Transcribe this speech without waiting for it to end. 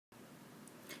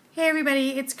Hey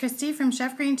everybody, it's Christy from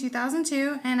Chef Green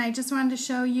 2002, and I just wanted to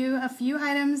show you a few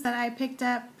items that I picked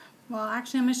up. Well,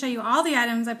 actually I'm going to show you all the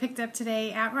items I picked up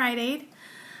today at Rite.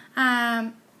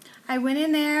 I went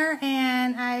in there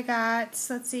and I got,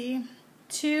 let's see,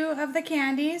 2 of the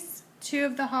candies, 2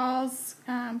 of the Hall's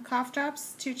cough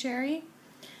drops, 2 cherry,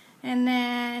 and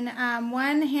then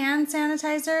 1 hand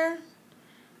sanitizer,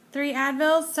 3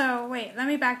 Advils. So wait, let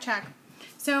me backtrack.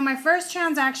 So my first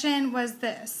transaction was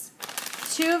this.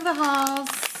 2 of the Halls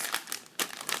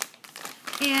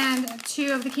and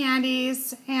 2 of the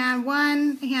candies and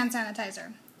 1 hand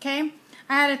sanitizer. Okay,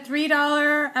 I had a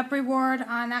 $3 up reward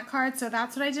on that card, so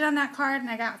that's what I did on that card, and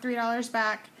I got $3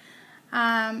 back.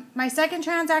 My second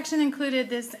transaction included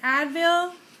this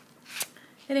Advil.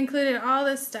 It included all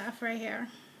this stuff right here.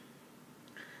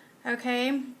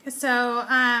 Okay, so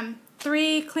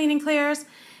 3 Clean and Clears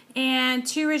and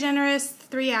 2 Regenerist,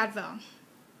 3 Advil.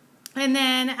 And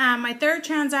then my third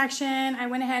transaction, I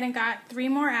went ahead and got 3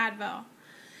 more Advil.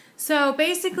 So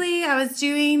basically, I was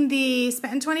doing the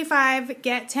spend 25,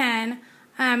 get 10,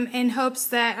 in hopes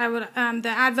that I would the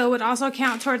Advil would also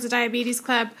count towards the Diabetes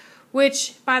Club,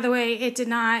 which, by the way, it did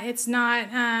not. It's not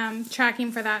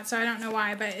tracking for that, so I don't know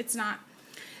why, but it's not.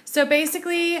 So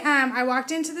basically, I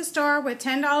walked into the store with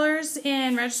 $10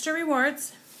 in register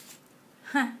rewards.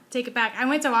 Take it back. I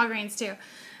went to Walgreens too,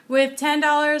 with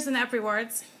 $10 in up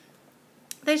rewards.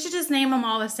 They should just name them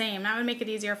all the same. That would make it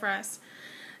easier for us.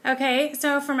 Okay,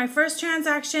 so for my first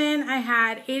transaction, I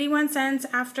had 81 cents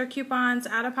after coupons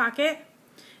out of pocket.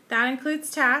 That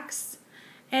includes tax.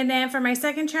 And then for my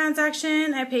second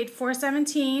transaction, I paid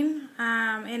 $4.17,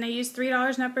 and I used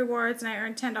 $3 in up rewards, and I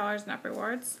earned $10 in up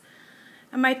rewards.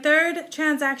 And my third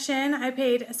transaction, I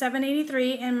paid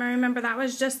 $7.83, and remember that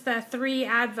was just the 3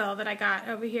 Advil that I got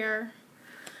over here.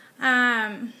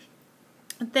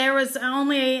 There was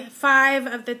only 5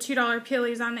 of the $2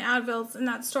 Peelies on the Advils in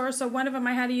that store, so one of them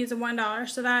I had to use a $1,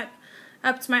 so that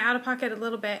upped my out-of-pocket a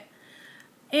little bit.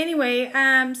 Anyway,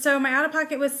 so my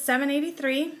out-of-pocket was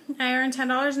 $7.83. I earned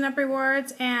 $10 in up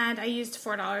rewards, and I used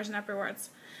 $4 in up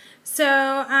rewards.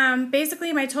 So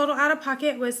basically, my total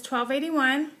out-of-pocket was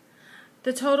 $12.81.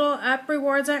 The total up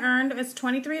rewards I earned was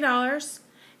 $23,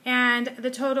 and the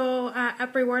total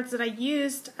up rewards that I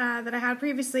used that I had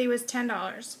previously was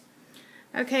 $10.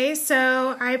 Okay,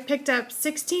 so I picked up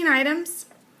 16 items,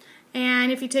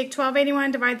 and if you take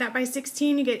 $12.81, divide that by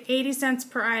 16, you get 80 cents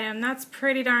per item. That's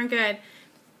pretty darn good.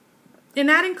 And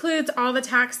that includes all the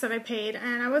tax that I paid,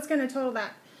 and I was going to total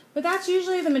that. But that's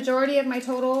usually the majority of my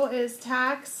total is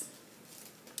tax.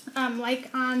 Like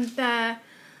on the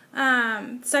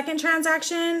second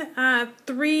transaction,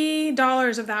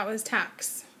 $3 of that was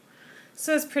tax.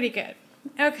 So it's pretty good.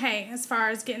 Okay, as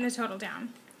far as getting the total down.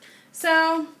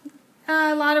 So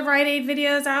a lot of Rite Aid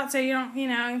videos out, so you don't,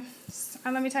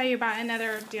 let me tell you about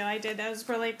another deal I did that was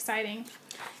really exciting.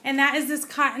 And that is this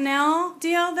Cottonelle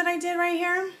deal that I did right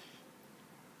here.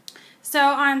 So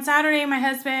on Saturday, my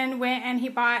husband went and he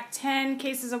bought 10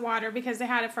 cases of water because they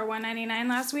had it for $1.99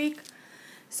 last week.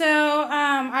 So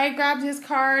I grabbed his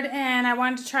card and I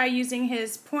wanted to try using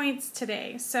his points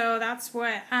today. So that's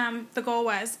what the goal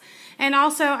was. And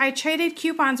also I traded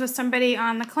coupons with somebody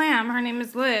on the clam. Her name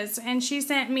is Liz. And she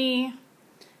sent me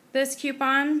this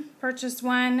coupon, purchase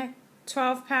 1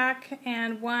 12-pack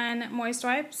and 1 moist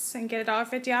wipes and get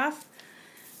 $1.50 off.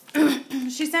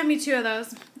 She sent me 2 of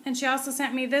those. And she also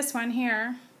sent me this one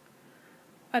here,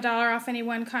 $1 off any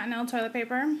 1 Cottonelle toilet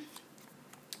paper.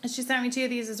 And she sent me 2 of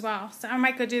these as well. So I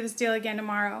might go do this deal again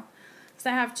tomorrow because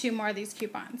I have 2 more of these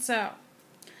coupons. So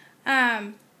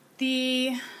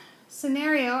the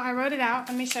scenario, I wrote it out.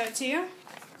 Let me show it to you.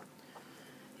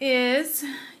 Is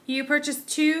you purchase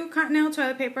 2 Cottonelle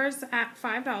toilet papers at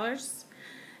 $5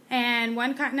 and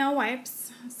 1 Cottonelle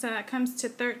wipes. So that comes to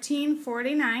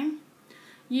 $13.49.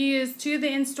 You use 2 of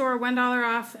the in-store $1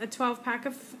 off a 12-pack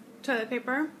of toilet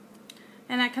paper.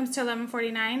 And that comes to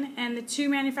 $11.49, and the 2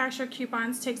 manufacturer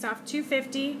coupons takes off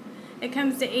 $2.50. It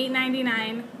comes to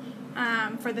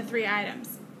 $8.99 for the 3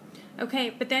 items. Okay,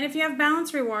 but then if you have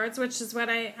balance rewards, which is what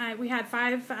we had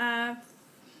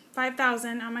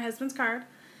 5,000 on my husband's card,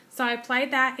 so I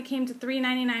applied that. It came to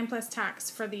 $3.99 plus tax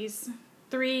for these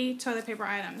 3 toilet paper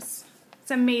items.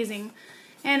 It's amazing,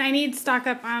 and I need to stock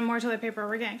up on more toilet paper.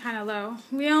 We're getting kind of low.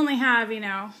 We only have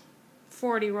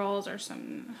 40 rolls or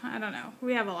something. I don't know.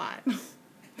 We have a lot.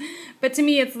 But to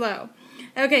me, it's low.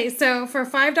 Okay, so for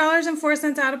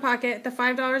 $5.04 out of pocket, the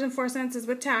 $5.04 is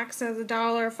with tax, so the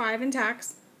 $1.05 in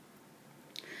tax.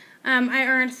 I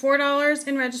earned $4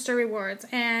 in register rewards,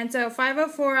 and so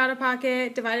 $5.04 out of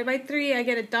pocket divided by 3, I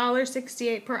get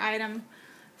 $1.68 per item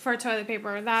for toilet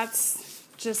paper. That's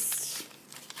just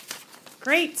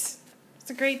great. It's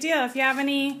a great deal. If you have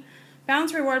any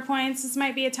bounce reward points, this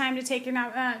might be a time to take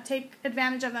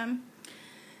advantage of them.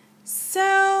 So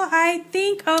I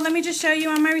think, oh, let me just show you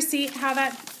on my receipt how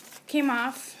that came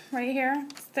off right here.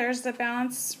 There's the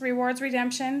balance rewards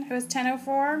redemption. It was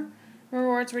 $10.04.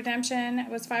 Rewards redemption,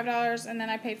 it was $5, and then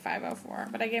I paid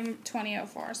 $5.04, but I gave him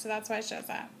 $20.04, so that's why it shows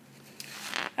that.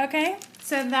 Okay,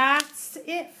 so that's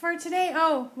it for today.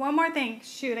 Oh, one more thing.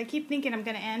 Shoot, I keep thinking I'm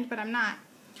going to end, but I'm not.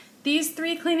 These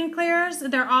 3 cleaning clears,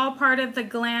 they're all part of the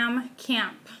Glam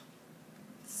Camp.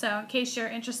 So in case you're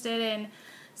interested in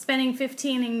spending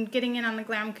 $15 and getting in on the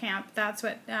Glam Camp, that's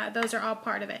what those are all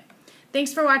part of it.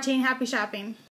 Thanks for watching. Happy shopping.